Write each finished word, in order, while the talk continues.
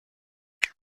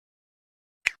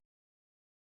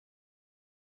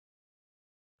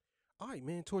All right,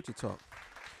 man, Torture Talk.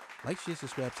 Like, share,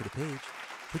 subscribe to the page.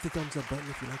 Hit the thumbs up button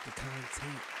if you like the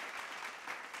content.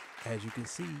 As you can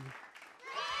see,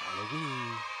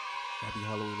 Halloween. Happy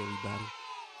Halloween, everybody.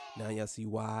 Now y'all see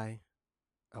why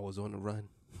I was on the run.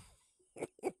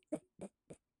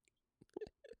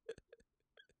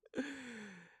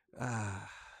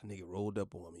 Nigga rolled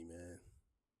up on me, man.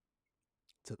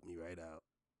 Took me right out.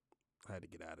 I had to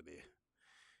get out of there.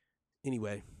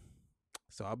 Anyway,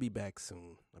 so I'll be back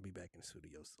soon. I'll be back in the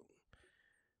studio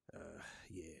soon.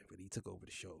 Yeah, but he took over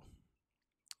the show.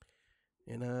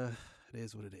 And it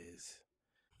is what it is.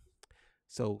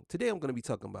 So today I'm going to be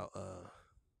talking about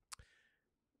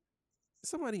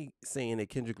somebody saying that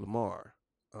Kendrick Lamar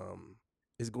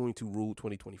is going to rule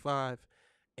 2025.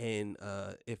 And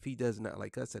if he does not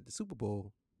like us at the Super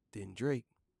Bowl, then Drake,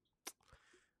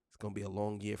 it's going to be a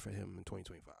long year for him in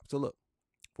 2025. So look,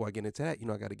 before I get into that,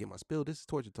 I got to get my spill. This is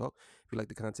Torture Talk. If you like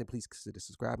the content, please consider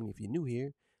subscribing. If you're new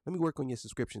here, let me work on your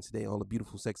subscription today. All the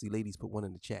beautiful, sexy ladies, put one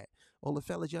in the chat. All the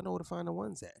fellas, y'all know where to find the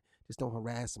ones at. Just don't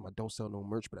harass them. I don't sell no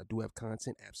merch, but I do have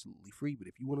content absolutely free. But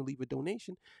if you want to leave a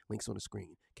donation, links on the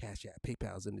screen. Cash App,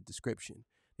 PayPal's in the description.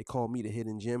 They call me the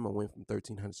hidden gem. I went from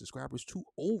 1,300 subscribers to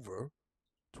over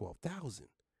 12,000.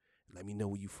 Let me know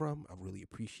where you from. I really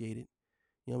appreciate it.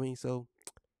 You know what I mean? So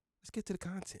let's get to the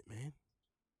content, man.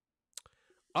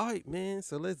 All right, man.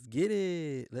 So let's get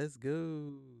it. Let's go.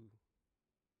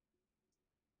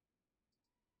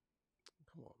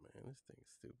 Come on, man. This thing's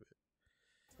stupid.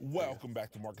 Welcome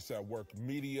back to Marcus at Work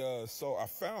Media. So I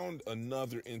found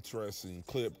another interesting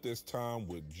clip, this time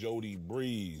with Jody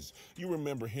Breeze. You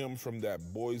remember him from that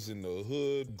Boys in the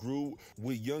Hood group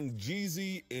with Young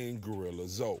Jeezy and Gorilla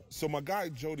Zoe. So my guy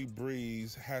Jody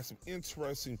Breeze has some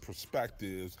interesting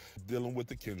perspectives dealing with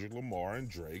the Kendrick Lamar and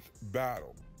Drake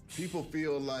battle. People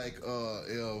feel like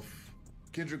if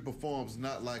Kendrick performs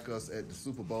not like us at the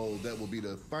Super Bowl, that will be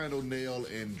the final nail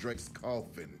in Drake's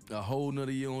coffin. A whole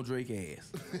nother year on Drake's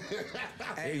ass.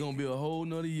 Ain't gonna be a whole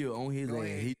nother year on his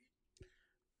ass.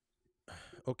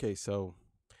 Okay, so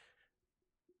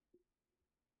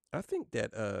I think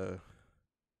that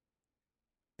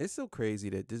it's so crazy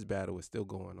that this battle is still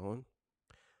going on.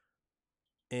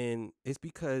 And it's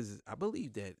because I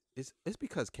believe that it's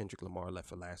because Kendrick Lamar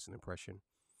left a lasting impression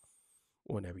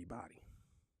on everybody.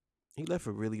 He left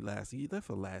a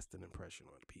lasting impression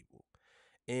on people.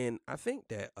 And I think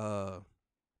that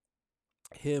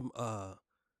him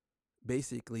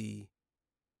basically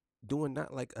doing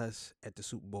not like us at the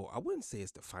Super Bowl, I wouldn't say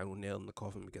it's the final nail in the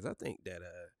coffin, because I think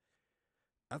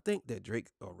that Drake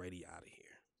already out of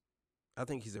here. I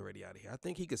think he's already out of here. I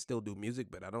think he could still do music,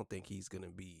 but I don't think he's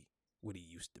gonna be what he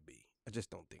used to be. I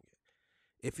just don't think it.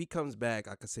 If he comes back,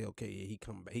 I could say, okay, yeah,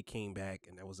 he came back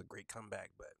and that was a great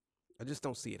comeback, but I just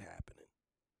don't see it happening.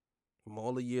 From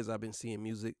all the years I've been seeing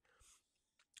music,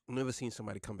 I've never seen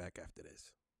somebody come back after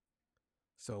this.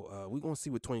 So we're going to see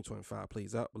what 2025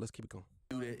 plays out, but let's keep it going.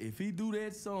 If he do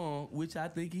that song, which I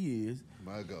think he is,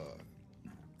 My God.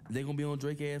 they're going to be on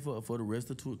Drake ass for the rest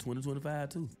of 2025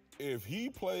 too. If he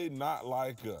played Not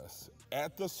Like Us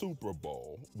at the Super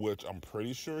Bowl, which I'm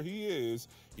pretty sure he is,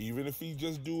 even if he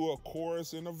just do a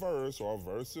chorus and a verse or a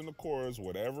verse and a chorus,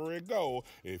 whatever it go,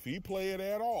 if he play it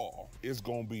at all, it's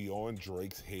gonna be on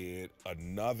Drake's head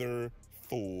another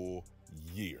full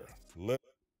year.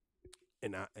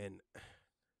 And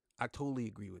I totally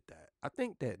agree with that. I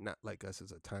think that Not Like Us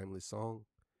is a timeless song.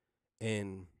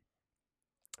 And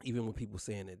even when people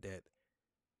saying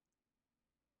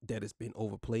that it's been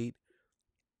overplayed,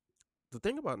 the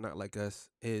thing about Not Like Us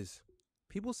is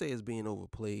people say it's being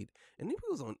overplayed, and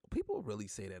people really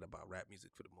say that about rap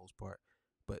music for the most part,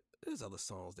 but there's other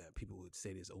songs that people would say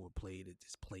is overplayed, it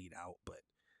just played out. But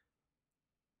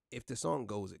if the song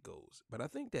goes, it goes. But I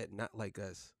think that Not Like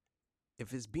Us,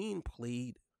 if it's being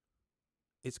played,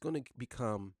 it's going to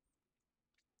become,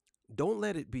 don't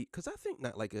let it be, because I think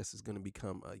Not Like Us is going to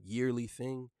become a yearly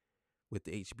thing with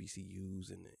the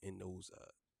HBCUs and those,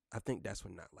 I think that's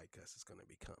what Not Like Us is going to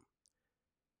become.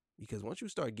 Because once you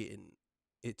start getting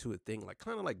it to a thing, like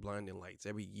kind of like Blinding Lights,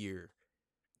 every year,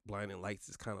 Blinding Lights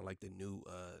is kind of like the new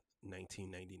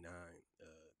 1999,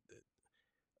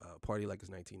 Party Like It's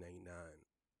 1999.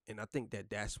 And I think that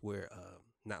that's where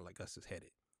Not Like Us is headed.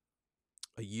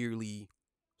 A yearly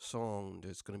song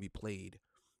that's going to be played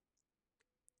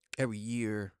every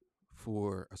year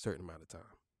for a certain amount of time.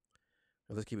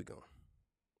 Now let's keep it going.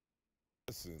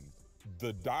 Listen,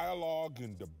 the dialogue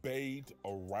and debate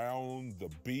around the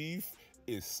beef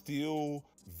is still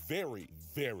very,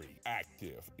 very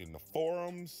active in the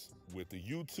forums, with the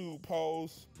YouTube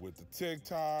posts, with the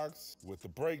TikToks, with the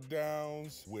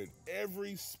breakdowns, with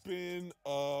every spin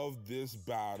of this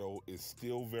battle is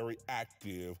still very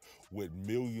active with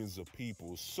millions of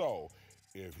people. So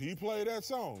if he play that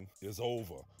song, it's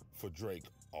over for Drake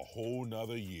a whole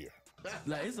nother year.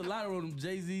 Like, it's a lot of them.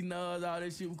 Jay-Z, Nas, all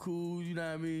that shit was cool, you know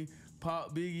what I mean?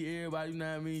 Pop, Biggie, everybody, you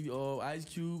know what I mean? Ice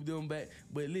Cube, them back.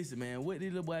 But listen, man, what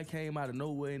this little boy came out of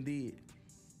nowhere and did?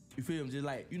 You feel me? Just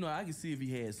like, you know, I can see if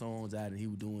he had songs out and he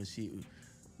was doing shit.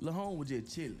 Lil Home was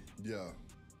just chilling. Yeah.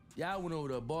 Y'all went over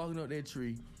there barking up that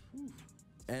tree,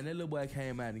 and that little boy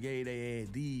came out and gave their ass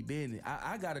D business.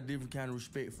 I got a different kind of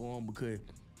respect for him because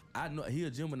I know he a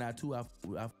Gemini too. I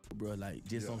bro, like,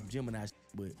 just on some Gemini shit,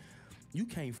 but you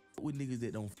can't with niggas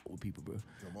that don't with people, bro.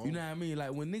 You know what I mean?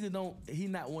 Like, when niggas don't, he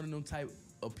not one of them type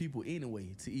of people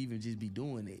anyway to even just be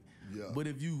doing it. Yeah. But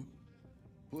if you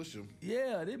push him,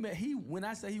 yeah, that man, when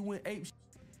I say he went ape,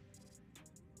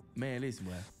 man, listen,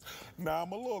 boy. Now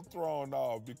I'm a little thrown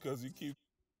off because you keep.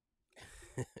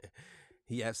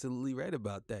 He absolutely right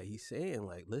about that. He's saying,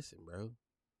 like, listen, bro,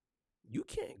 you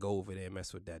can't go over there and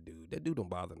mess with that dude. That dude don't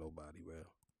bother nobody, bro.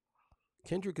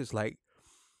 Kendrick is like,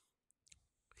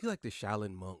 he's like the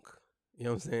Shaolin monk. You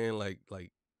know what I'm saying? Like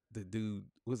the dude,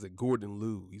 was it Gordon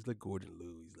Liu? He's like Gordon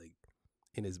Liu. He's like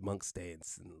in his monk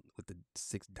stance and with the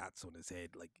 6 dots on his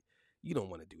head. Like, you don't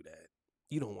want to do that.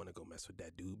 You don't want to go mess with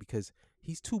that dude because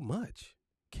he's too much.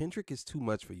 Kendrick is too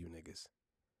much for you niggas.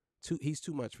 He's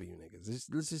too much for you niggas.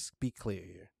 Let's just be clear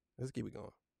here. Let's keep it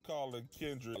going. Calling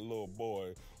Kendrick a little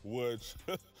boy, which,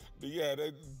 yeah,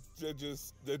 that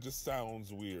just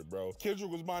sounds weird, bro.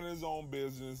 Kendrick was minding his own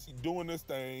business, doing this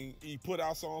thing. He put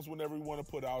out songs whenever he want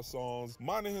to put out songs,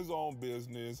 minding his own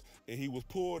business, and he was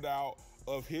pulled out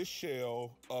of his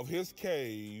shell, of his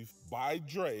cave by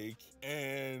Drake,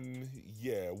 and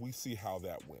yeah, we see how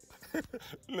that went.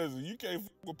 Listen, you can't f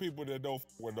with people that don't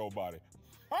f with nobody.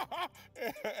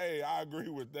 Hey, I agree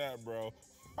with that, bro.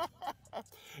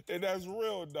 And that's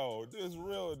real though. It's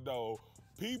real though.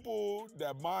 People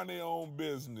that mind their own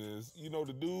business, you know,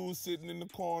 the dude sitting in the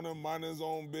corner minding his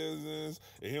own business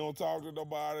and he don't talk to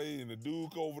nobody and the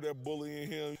dude over there bullying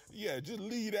him. Yeah, just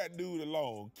leave that dude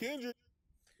alone. Kendrick.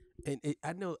 And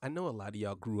I know a lot of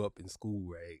y'all grew up in school,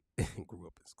 right? Grew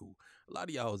up in school. A lot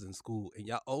of y'all was in school and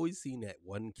y'all always seen that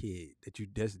one kid that you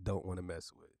just don't want to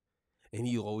mess with. And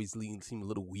he always seem a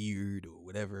little weird or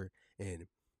whatever. And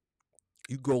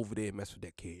you go over there and mess with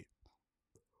that kid.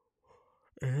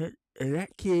 And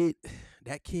that kid,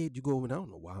 you go over there. I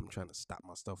don't know why I'm trying to stop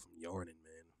myself from yarning,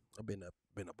 man. I've been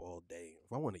up all day.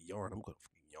 If I want to yarn, I'm going to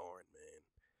fucking yarn, man.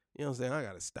 You know what I'm saying? I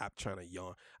got to stop trying to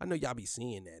yarn. I know y'all be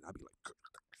seeing that. I'll be like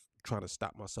trying to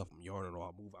stop myself from yarning or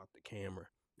I'll move out the camera.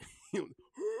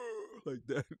 Like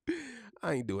that.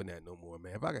 I ain't doing that no more,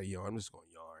 man. If I got to yarn, I'm just going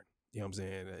to yarn. You know what I'm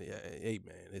saying? Hey,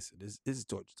 man, this is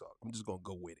torture talk. I'm just going to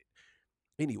go with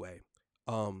it. Anyway,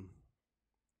 I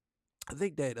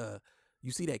think that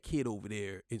you see that kid over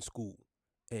there in school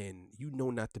and you know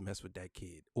not to mess with that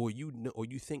kid, or you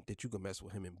think that you can mess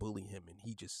with him and bully him and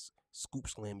he just scoop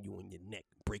slam you in your neck,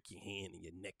 break your hand and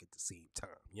your neck at the same time.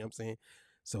 You know what I'm saying?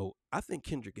 So I think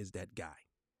Kendrick is that guy.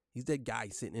 He's that guy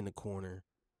sitting in the corner.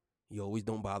 He always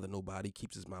don't bother nobody,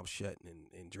 keeps his mouth shut,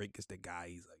 and Drake is the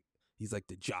guy. He's like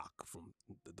the jock from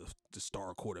the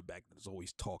star quarterback that's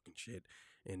always talking shit,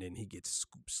 and then he gets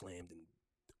scoop slammed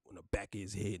on the back of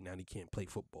his head. Now he can't play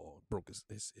football. Broke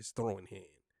his throwing hand.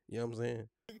 You know what I'm saying?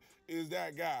 Is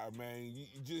that guy, man.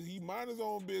 He mind his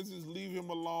own business, leave him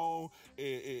alone.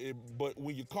 But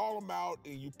when you call him out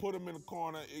and you put him in the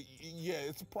corner, yeah,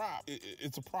 it's a problem.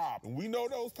 It's a problem. We know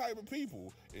those type of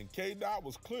people, and K-Dot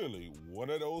was clearly one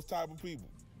of those type of people.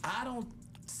 I don't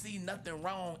see nothing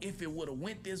wrong if it would have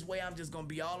went this way. I'm just gonna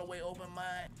be all the way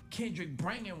open-minded. Kendrick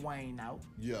bringing Wayne out,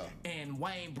 and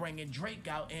Wayne bringing Drake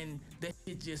out, and that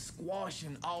shit just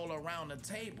squashing all around the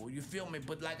table. You feel me?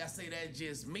 But like I say, that's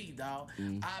just me, dog.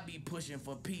 I be pushing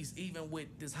for peace, even with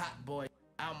this hot boy.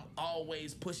 I'm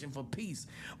always pushing for peace,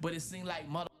 but it seems like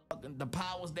motherfucking the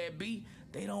powers that be,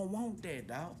 they don't want that,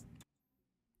 dog.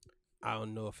 I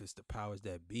don't know if it's the powers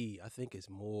that be. I think it's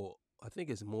more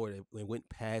that it went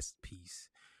past peace.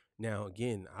 Now,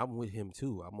 again, I'm with him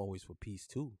too. I'm always for peace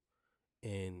too.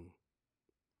 And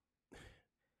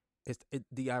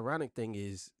the ironic thing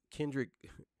is Kendrick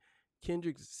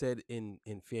said in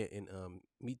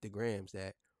Meet the Grams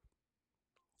that,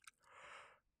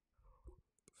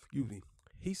 excuse me,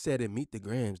 he said in Meet the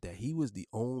Grams that he was the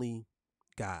only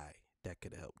guy that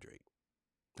could help Drake.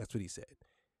 That's what he said.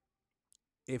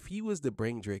 If he was to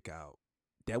bring Drake out,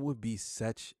 that would be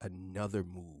such another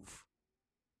move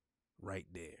right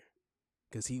there,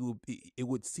 because he would. It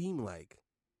would seem like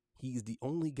he's the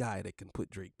only guy that can put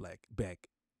Drake back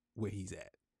where he's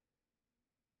at.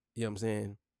 You know what I'm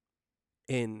saying?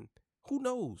 And who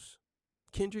knows?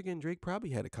 Kendrick and Drake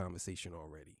probably had a conversation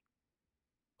already.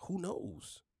 Who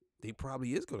knows? They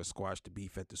probably is going to squash the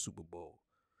beef at the Super Bowl.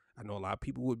 I know a lot of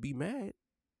people would be mad,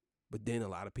 but then a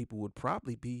lot of people would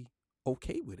probably be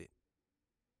okay with it.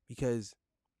 Because,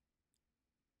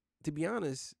 to be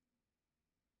honest,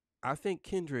 I think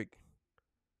Kendrick,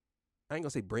 I ain't going to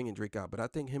say bringing Drake out, but I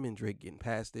think him and Drake getting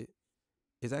past it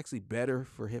is actually better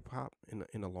for hip hop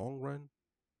in the long run.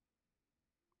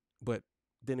 But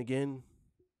then again,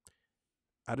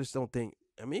 I just don't think,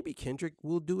 and maybe Kendrick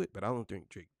will do it, but I don't think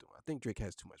Drake do. I think Drake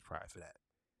has too much pride for that.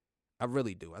 I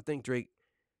really do. I think Drake,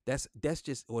 that's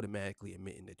just automatically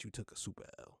admitting that you took a super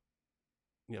L.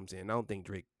 You know what I'm saying? I don't think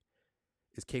Drake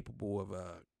is capable of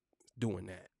doing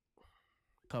that.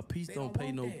 Cause peace don't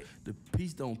pay no. The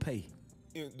peace don't pay.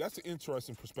 That's an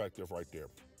interesting perspective right there.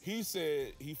 He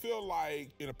said he feel like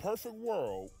in a perfect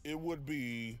world, it would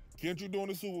be Kendrick doing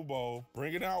the Super Bowl,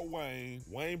 bringing out Wayne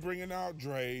bringing out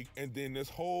Drake, and then this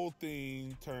whole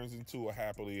thing turns into a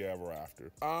happily ever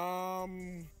after.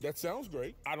 That sounds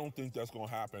great. I don't think that's gonna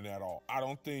happen at all. I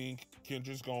don't think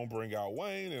Kendrick's gonna bring out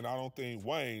Wayne, and I don't think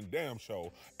Wayne, damn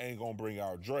show, ain't gonna bring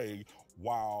out Drake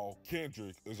while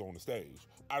Kendrick is on the stage.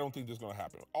 I don't think that's gonna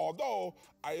happen. Although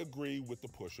I agree with the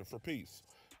pushing for peace.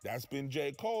 That's been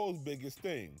J. Cole's biggest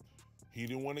thing. He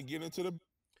didn't want to get into the...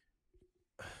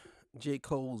 J.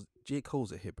 Cole's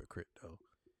a hypocrite, though.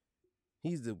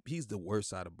 He's the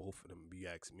worst out of both of them, if you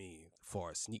ask me, as far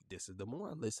as sneak disses. The more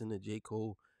I listen to J.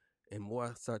 Cole, and more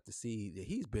I start to see that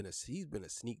he's been a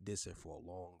sneak disser for a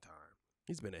long time.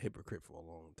 He's been a hypocrite for a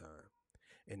long time.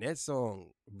 And that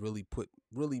song really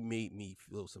made me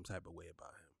feel some type of way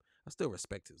about him. I still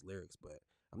respect his lyrics, but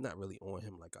I'm not really on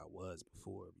him like I was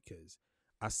before, because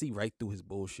I see right through his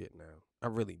bullshit now. I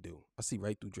really do. I see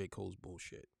right through J. Cole's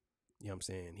bullshit. You know what I'm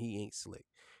saying? He ain't slick.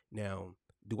 Now,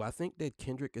 do I think that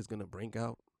Kendrick is gonna bring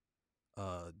out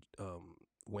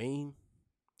Wayne?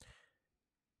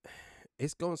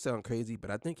 It's gonna sound crazy, but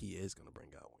I think he is gonna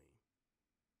bring out Wayne.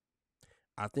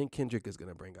 I think Kendrick is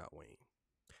gonna bring out Wayne.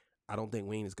 I don't think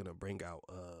Wayne is gonna bring out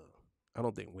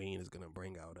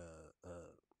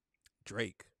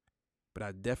Drake, but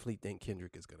I definitely think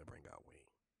Kendrick is gonna bring out Wayne.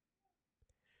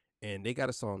 And they got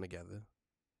a song together.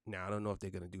 Now I don't know if they're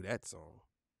gonna do that song,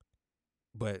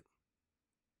 but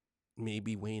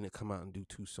maybe Wayne will come out and do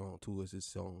two of his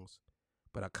songs.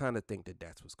 But I kind of think that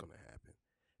that's what's gonna happen.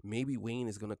 Maybe Wayne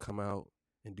is gonna come out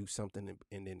and do something,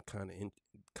 and then kind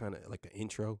of like an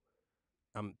intro.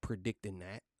 I'm predicting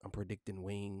that. I'm predicting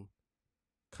Wayne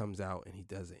comes out and he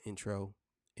does an intro,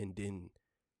 and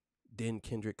then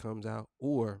Kendrick comes out.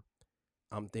 Or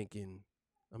I'm thinking,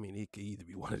 I mean, it could either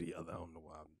be one or the other. I don't know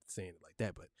why I'm saying it like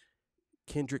that, but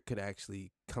Kendrick could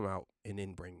actually come out and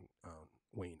then bring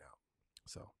Wayne out.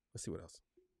 So let's see what else.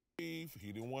 He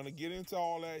didn't want to get into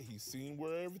all that. He seen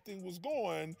where everything was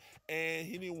going, and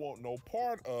he didn't want no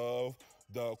part of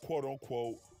the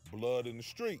quote-unquote blood in the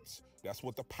streets. That's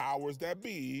what the powers that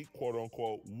be,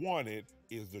 quote-unquote, wanted,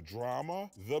 is the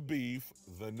drama, the beef,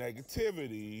 the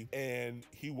negativity, and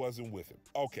he wasn't with it.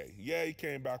 Okay, yeah, he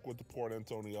came back with the Port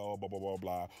Antonio, blah, blah, blah,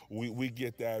 blah. We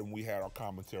get that, and we had our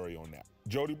commentary on that.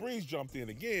 Jody Breeze jumped in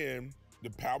again.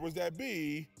 The powers that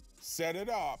be set it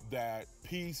up that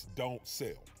peace don't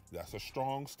sell. That's a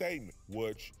strong statement,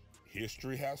 which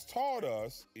history has taught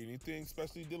us. Anything,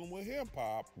 especially dealing with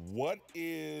hip-hop, what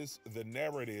is the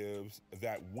narratives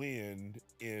that win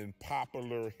in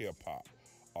popular hip-hop?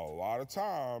 A lot of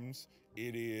times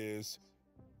it is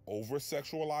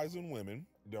over-sexualizing women,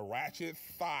 the ratchet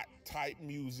thought type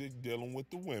music dealing with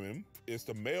the women. It's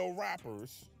the male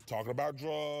rappers talking about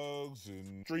drugs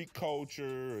and street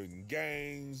culture and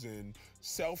gangs and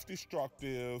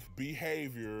self-destructive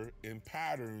behavior and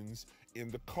patterns in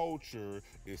the culture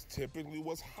is typically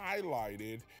what's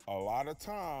highlighted. A lot of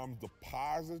times the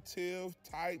positive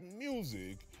type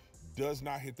music does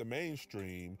not hit the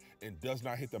mainstream, and does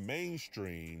not hit the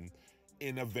mainstream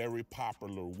in a very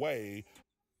popular way.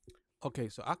 Okay,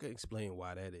 so I can explain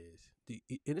why that is.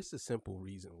 And it's a simple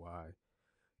reason why.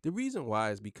 The reason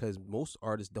why is because most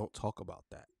artists don't talk about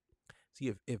that.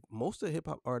 See, if most of hip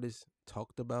hop artists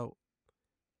talked about,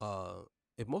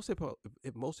 if most hip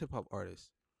hop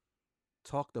artists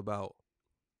talked about,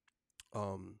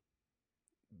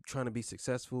 trying to be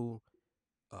successful,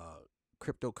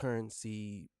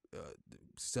 cryptocurrency,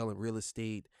 selling real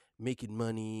estate, making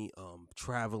money,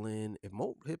 traveling. If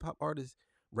most hip hop artists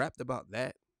rapped about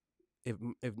that, if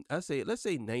let's say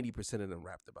 90% of them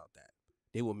rapped about that,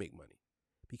 they will make money.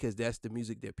 because that's the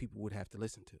music that people would have to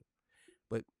listen to.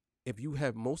 But if you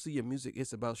have most of your music,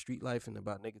 it's about street life and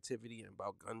about negativity and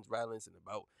about guns violence and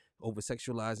about over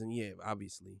sexualizing, yeah,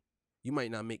 obviously, you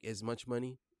might not make as much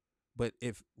money. But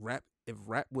if rap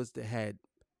was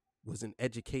an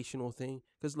educational thing,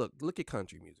 because look at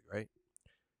country music, right?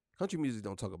 Country music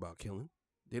don't talk about killing.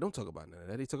 They don't talk about none of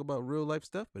that. They talk about real life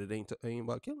stuff, but it ain't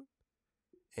about killing.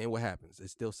 And what happens? It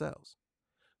still sells.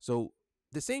 So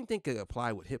the same thing could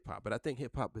apply with hip hop, but I think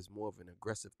hip hop is more of an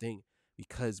aggressive thing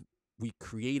because we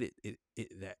created it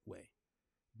that way,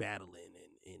 battling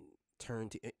and turn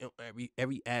to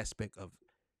every aspect of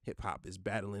hip hop is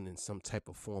battling in some type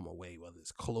of form or way, whether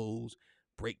it's clothes,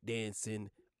 break dancing,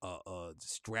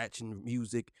 scratching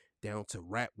music, down to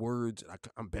rap words.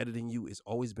 I'm better than you. It's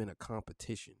always been a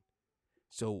competition.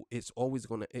 So it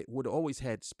would always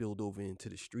had spilled over into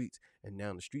the streets, and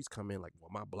now the streets come in like, well,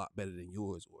 my block better than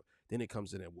yours, or then it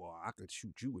comes in and, well, I could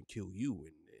shoot you and kill you,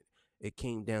 and it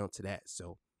came down to that.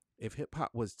 So if hip hop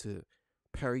was to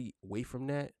parry away from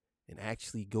that and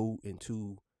actually go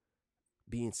into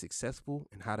being successful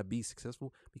and how to be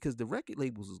successful, because the record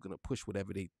labels is gonna push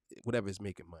whatever is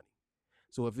making money.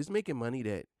 So if it's making money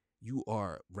that you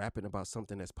are rapping about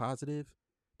something that's positive,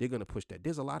 they're gonna push that.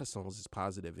 There's a lot of songs that's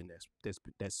positive and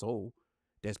that's soul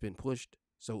that's been pushed.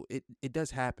 So it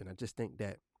does happen. I just think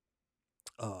that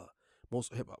uh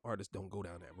most hip hop artists don't go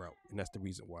down that route, and that's the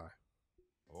reason why.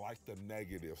 Like the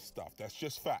negative stuff. That's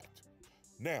just fact.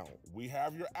 Now, we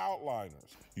have your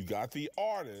outliners. You got the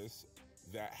artists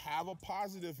that have a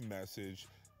positive message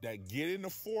that get in the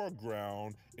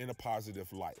foreground in a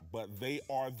positive light, but they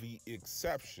are the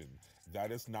exception.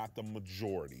 That is not the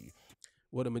majority.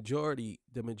 Well, the majority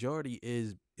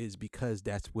is because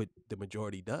that's what the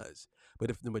majority does. But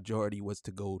if the majority was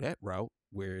to go that route,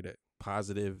 where the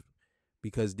positive,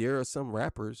 because there are some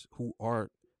rappers who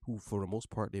for the most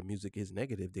part their music is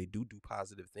negative. They do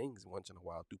positive things once in a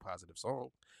while, do positive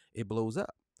songs. It blows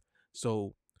up.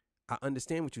 So I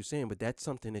understand what you're saying, but that's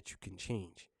something that you can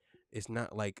change. It's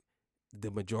not like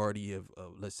the majority of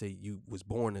let's say you was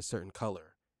born a certain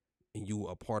color and you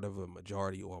are part of a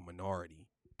majority or a minority.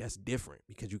 That's different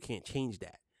because you can't change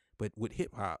that. But with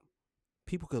hip hop,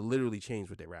 people could literally change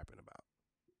what they're rapping about.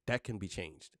 That can be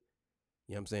changed.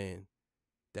 You know what I'm saying?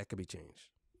 That could be changed.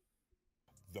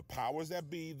 The powers that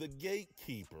be, the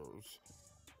gatekeepers,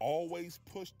 always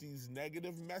push these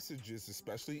negative messages,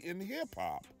 especially in hip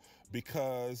hop,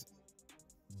 because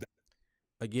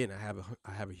Again,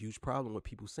 I have a huge problem with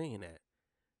people saying that.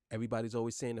 Everybody's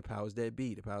always saying the powers that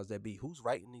be, the powers that be. Who's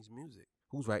writing these music?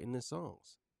 Who's writing the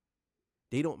songs?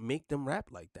 They don't make them rap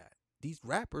like that. These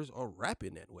rappers are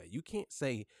rapping that way. You can't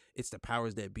say it's the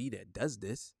powers that be that does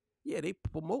this. Yeah, they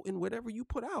promoting whatever you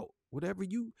put out. Whatever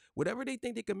they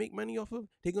think they can make money off of,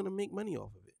 they're gonna make money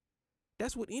off of it.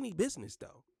 That's what any business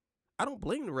though. I don't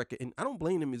blame the record and I don't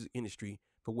blame the music industry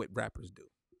for what rappers do.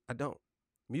 I don't.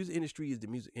 Music industry is the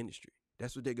music industry.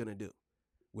 That's what they're gonna do.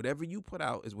 Whatever you put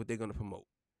out is what they're gonna promote.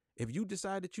 If you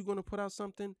decide that you're gonna put out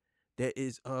something that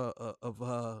is of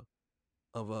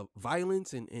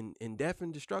violence and death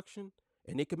and destruction,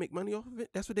 and they can make money off of it,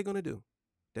 that's what they're gonna do.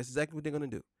 That's exactly what they're gonna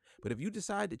do. But if you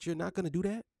decide that you're not gonna do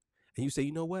that, and you say,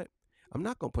 you know what, I'm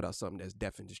not gonna put out something that's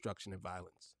death and destruction and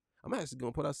violence. I'm actually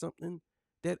gonna put out something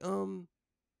that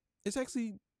is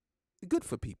actually good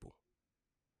for people.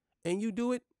 And you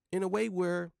do it in a way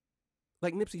where,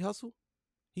 like Nipsey Hussle,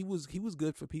 he was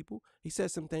good for people. He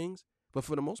said some things, but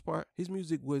for the most part, his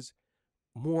music was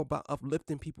more about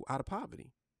uplifting people out of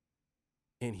poverty.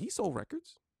 And he sold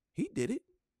records. He did it.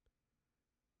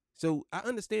 So I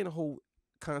understand the whole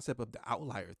concept of the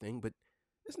outlier thing, but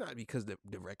it's not because the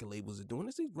record labels are doing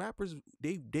this. These rappers,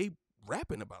 they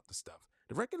rapping about the stuff.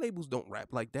 The record labels don't rap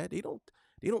like that.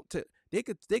 They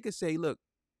could say, look,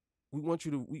 we want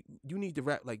you to you need to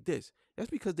rap like this. That's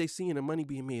because they seeing the money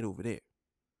being made over there.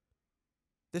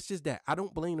 That's just that. I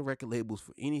don't blame the record labels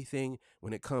for anything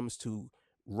when it comes to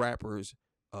rappers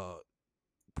uh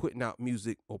putting out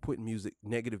music or putting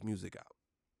negative music out.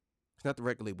 It's not the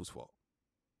record label's fault.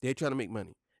 They're trying to make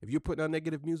money. If you're putting out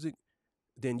negative music,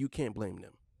 then you can't blame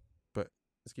them. But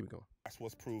let's keep it going. that's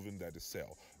what's proven that it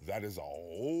sell. That is a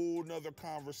whole nother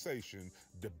conversation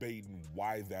debating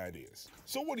why that is.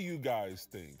 So what do you guys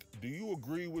think? Do you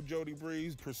agree with Jody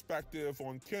Bree's perspective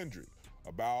on Kendrick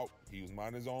about he was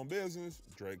minding his own business,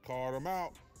 Drake called him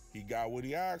out, he got what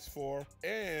he asked for,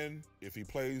 and if he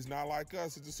plays Not Like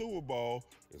Us at the Super Bowl,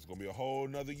 it's going to be a whole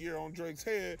nother year on Drake's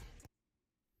head.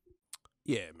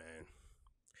 Yeah, man.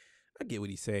 I get what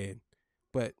he's saying.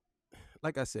 But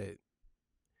like I said,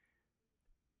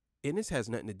 and this has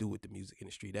nothing to do with the music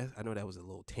industry. I know that was a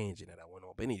little tangent that I went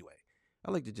on. But anyway,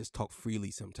 I like to just talk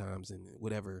freely sometimes, and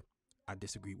whatever I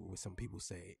disagree with what some people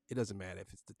say, it doesn't matter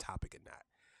if it's the topic or not.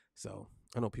 So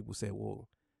I know people say, well,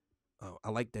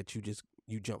 I like that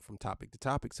you jump from topic to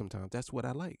topic sometimes. That's what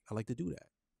I like. I like to do that.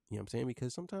 You know what I'm saying?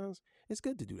 Because sometimes it's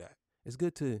good to do that. It's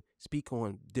good to speak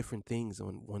on different things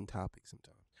on one topic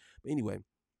sometimes. But anyway,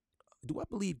 do I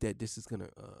believe that this is going to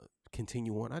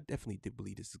continue on? I definitely did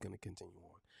believe this is going to continue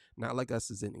on. Not Like Us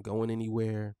isn't going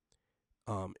anywhere.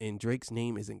 And Drake's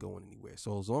name isn't going anywhere.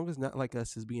 So as long as Not Like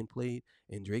Us is being played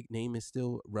and Drake's name is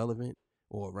still relevant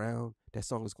or around, that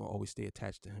song is going to always stay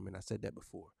attached to him. And I said that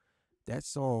before. That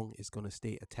song is going to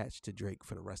stay attached to Drake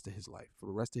for the rest of his life, for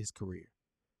the rest of his career.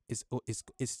 It's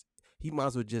he might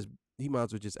as well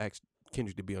just ask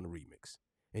Kendrick to be on a remix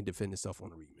and defend himself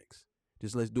on a remix.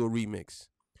 Just let's do a remix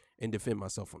and defend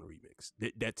myself on a remix.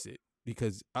 That's it.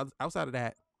 Because outside of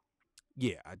that,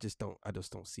 yeah, I just don't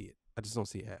see it. I just don't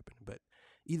see it happening. But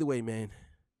either way, man,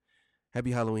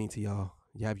 happy Halloween to y'all.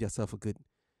 You have yourself a good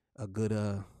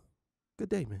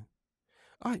day, man.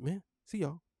 All right, man. See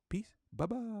y'all. Peace.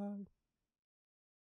 Bye-bye.